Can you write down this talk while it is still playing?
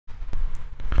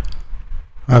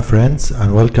Hi friends,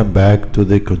 and welcome back to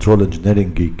the Control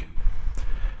Engineering Geek.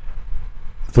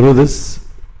 Through this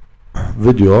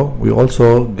video we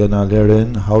also gonna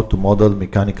learn how to model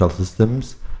mechanical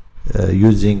systems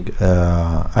using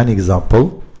an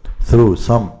example through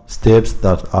some steps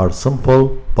that are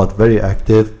simple but very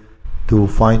active to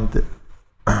find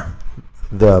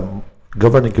the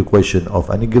governing equation of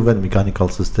any given mechanical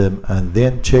system and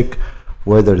then check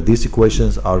whether these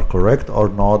equations are correct or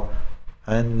not,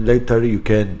 and later you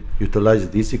can utilize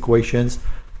these equations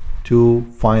to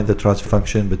find the transfer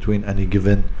function between any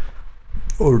given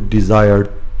or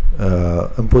desired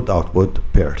input-output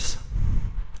pairs.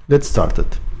 Let's start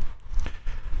it.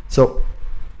 So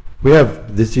we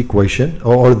have this equation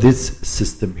or this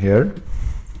system here.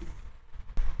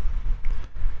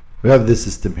 We have this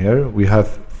system here. We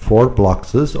have three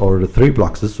blocks,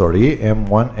 sorry,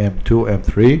 M1, M2,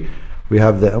 M3. We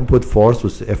have the input force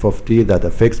with f of t that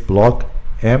affects block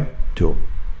M2.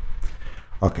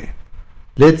 Okay,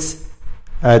 let's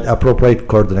add appropriate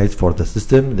coordinates for the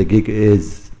system. The geek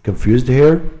is confused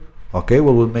here. Okay, we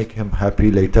will make him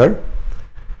happy later.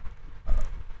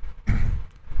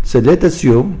 So let's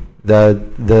assume that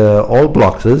all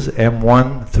blocks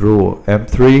M1 through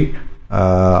M3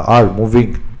 are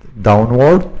moving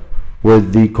downward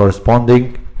with the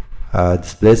corresponding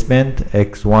displacement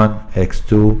x1,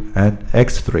 x2, and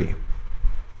x3.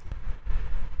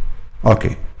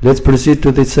 Okay, let's proceed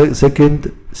to the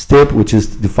second step, which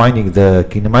is defining the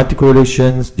kinematic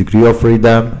relations, degree of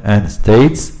freedom, and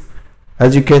states.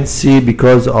 As you can see,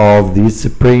 because of these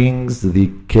springs, the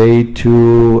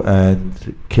K2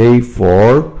 and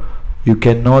K4, you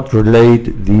cannot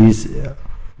relate these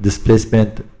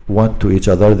displacement one to each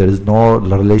other. There is no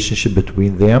relationship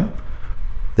between them.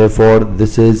 Therefore,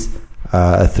 this is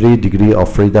a 3 degree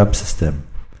of freedom system.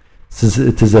 Since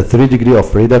it is a 3 degree of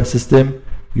freedom system,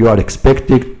 you are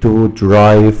expected to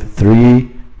derive 3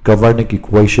 governing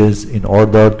equations in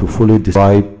order to fully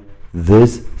describe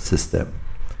this system.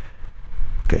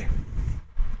 Okay.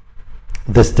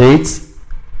 The states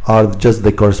are just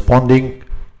the corresponding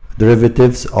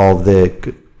derivatives of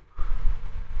the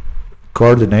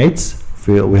coordinates.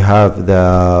 We have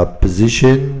the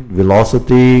position,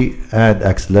 velocity, and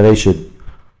acceleration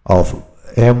of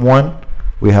M1.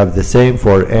 We have the same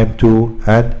for M2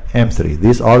 and M3.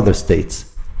 These are the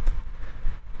states.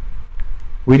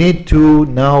 We need to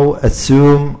now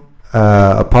assume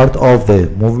a part of the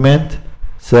movement,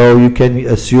 so you can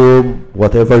assume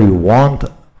whatever you want.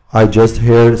 I just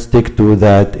here stick to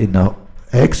that in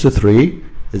x3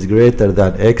 is greater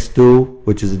than x2,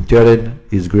 which is in turn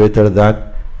is greater than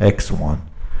x1.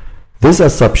 These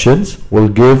assumptions will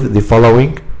give the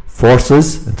following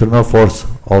forces: internal force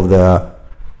of the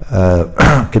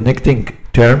connecting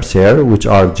terms here, which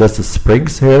are just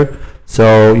springs here.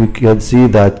 So you can see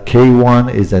that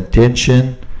K1 is a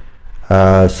tension,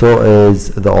 so is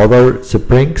the other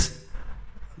springs.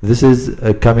 This is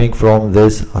coming from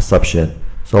this assumption.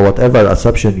 So whatever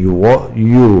assumption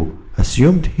you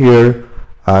assumed here,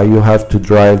 you have to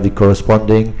drive the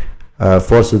corresponding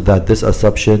forces that this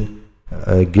assumption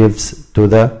gives to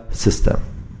the system.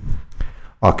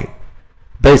 Okay,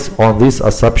 based on these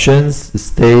assumptions,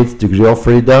 states, degree of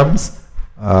freedoms,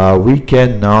 we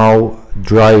can now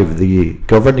drive the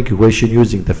governing equation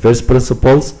using the first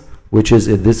principles, which is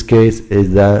in this case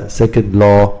is the second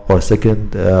law or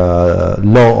second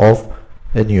law of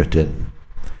Newton.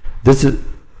 This is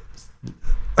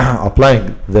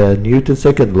applying the Newton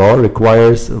second law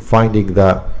requires finding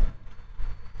the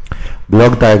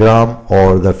block diagram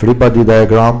or the free body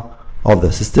diagram of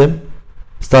the system,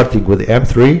 starting with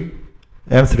M3.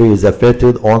 M3 is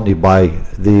affected only by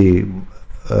the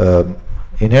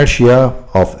inertia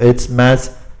of its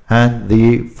mass and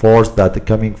the force that is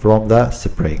coming from the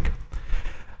spring.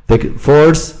 The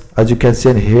force, as you can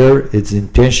see here, it's in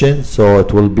tension, so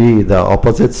it will be the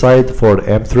opposite side for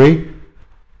M3.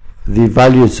 The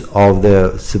values of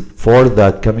the force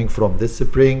that coming from this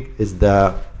spring is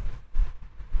the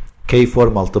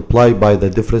K4 multiplied by the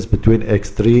difference between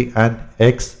x3 and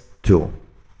x2.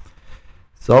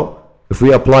 So if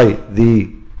we apply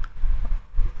the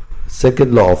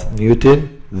second law of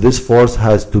Newton, this force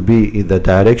has to be in the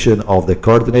direction of the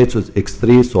coordinates with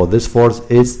x3, so this force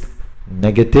is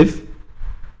negative.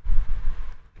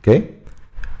 Okay,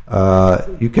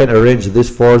 you can arrange this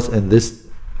force in this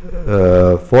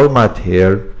format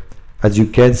here. As you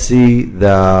can see,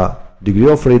 the degree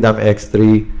of freedom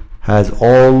x3 has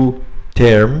all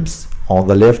terms on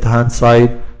the left hand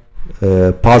side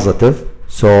positive,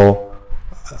 so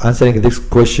answering this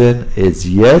question is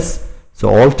yes. So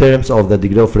all terms of the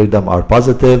degree of freedom are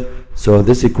positive, so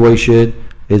this equation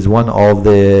is one of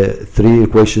the three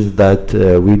equations that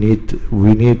we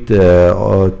need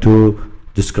to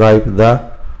describe the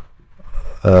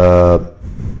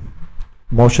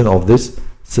motion of this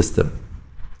system.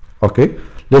 Okay,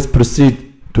 let's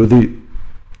proceed to the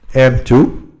M2.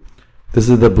 This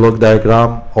is the block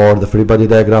diagram or the free body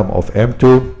diagram of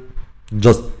M2.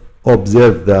 Just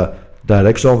observe the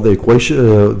direction of the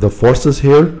equation, the forces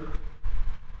here.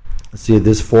 See,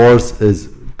 this force is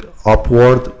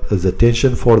upward, is a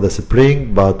tension for the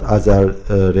spring, but as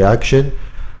a reaction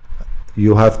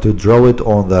you have to draw it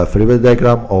on the free body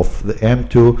diagram of the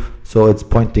M2, so it's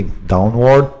pointing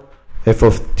downward. F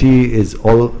of t is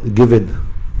all given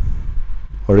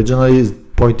originally is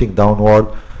pointing downward,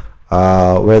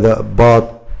 but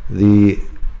the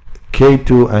K2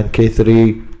 and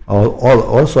K3 are all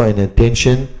also in a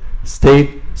tension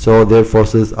state, so their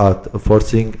forces are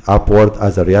forcing upward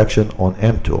as a reaction on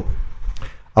M2.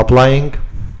 Applying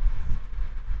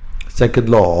second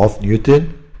law of Newton,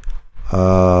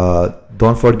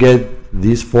 don't forget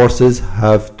these forces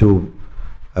have to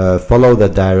follow the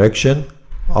direction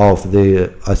of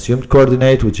the assumed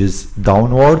coordinate, which is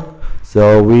downward.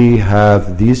 So we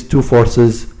have these two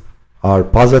forces are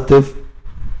positive,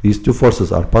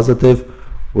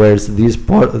 whereas these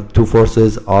two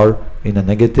forces are in a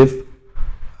negative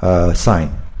sign.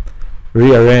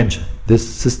 Rearrange this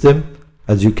system.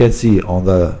 As you can see on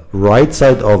the right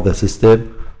side of the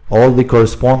system, all the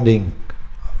corresponding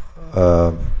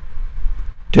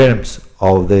terms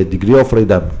of the degree of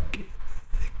freedom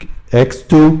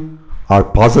x2 are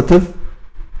positive.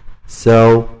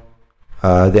 So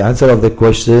the answer of the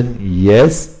question,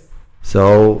 yes.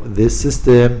 So this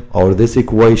system or this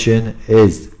equation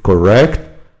is correct.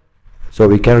 So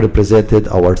we can represent it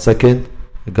our second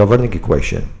governing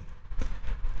equation.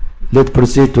 Let's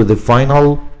proceed to the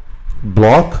final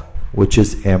block, which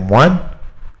is M1.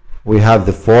 We have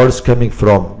the force coming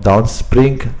from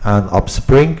downspring and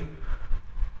upspring.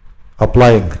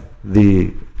 Applying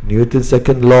the Newton's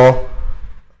second law,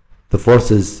 the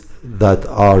forces that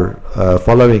are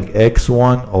following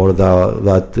x1 or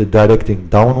that directing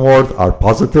downward are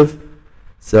positive.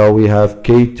 So we have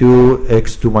K2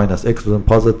 x2 minus x1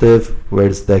 positive,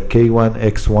 whereas the K1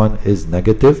 x1 is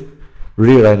negative.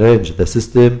 Rearrange the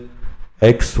system.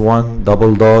 X1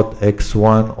 double dot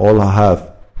x1 all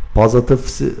have positive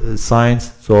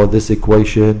signs, so this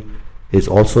equation is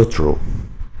also true.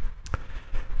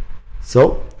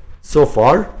 So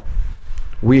far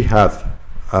we have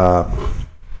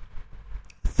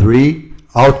three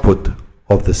output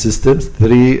of the systems,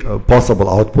 three possible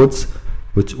outputs,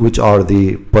 which are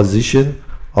the position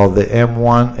of the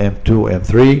M1, M2,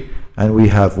 M3, and we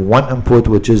have one input,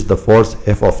 which is the force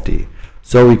F of t.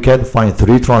 So we can find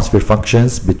three transfer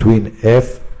functions between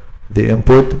F, the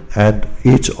input, and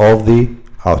each of the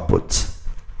outputs.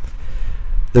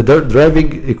 The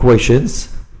driving equations,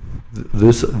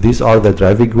 these are the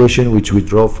driving equation which we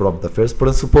draw from the first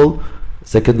principle,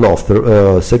 second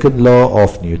law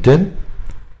of Newton.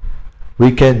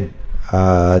 We can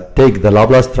take the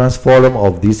Laplace transform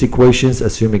of these equations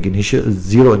assuming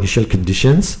zero initial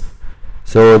conditions.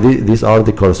 So these are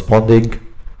the corresponding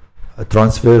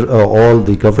transfer all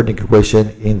the governing equation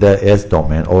in the S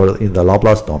domain or in the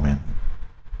Laplace domain.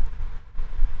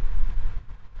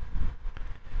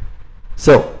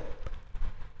 So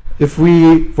if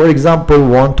we, for example,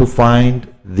 want to find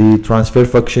the transfer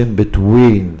function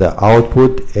between the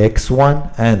output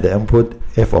x1 and the input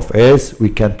f of s, we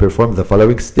can perform the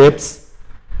following steps.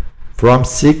 From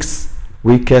 6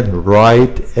 we can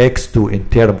write x2 in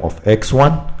term of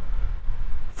x1.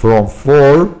 From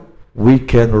 4 we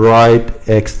can write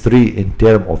x3 in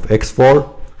term of x4.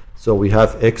 So we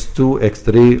have x2,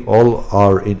 x3 all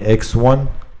are in x1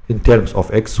 in terms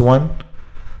of x1.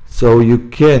 So you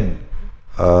can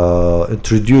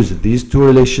introduce these two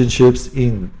relationships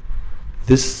in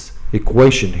this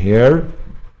equation here.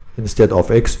 Instead of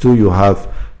x2 you have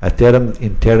a term of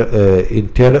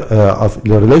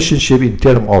the relationship in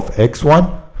term of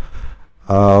x1.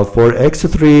 For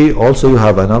x3 also you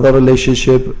have another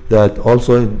relationship that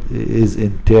also is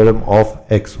in term of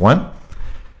x1.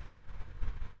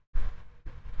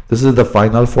 This is the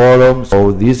final form.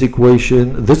 So this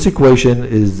equation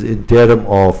is in term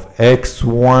of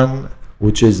x1,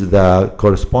 which is the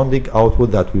corresponding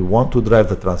output that we want to drive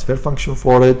the transfer function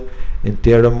for it, in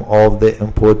term of the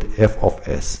input f of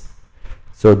s.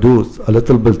 So do a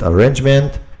little bit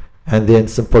arrangement, and then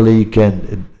simply you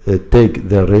can take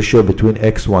the ratio between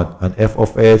x1 and f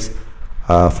of s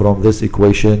from this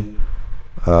equation,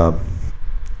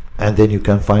 and then you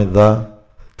can find the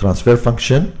transfer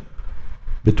function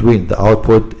between the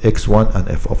output x1 and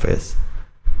f of s.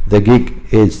 The gig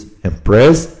is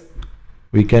impressed.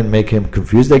 We can make him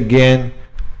confused again.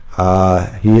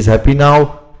 He is happy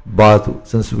now, but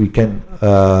since we can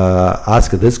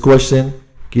ask this question,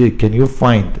 can you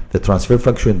find the transfer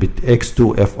function between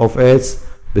x2 f of s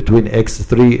between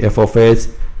x3 f of s?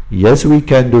 Yes, we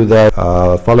can do that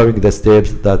following the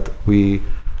steps that we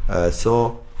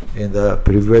saw in the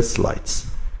previous slides.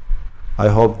 I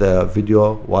hope the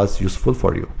video was useful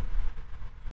for you.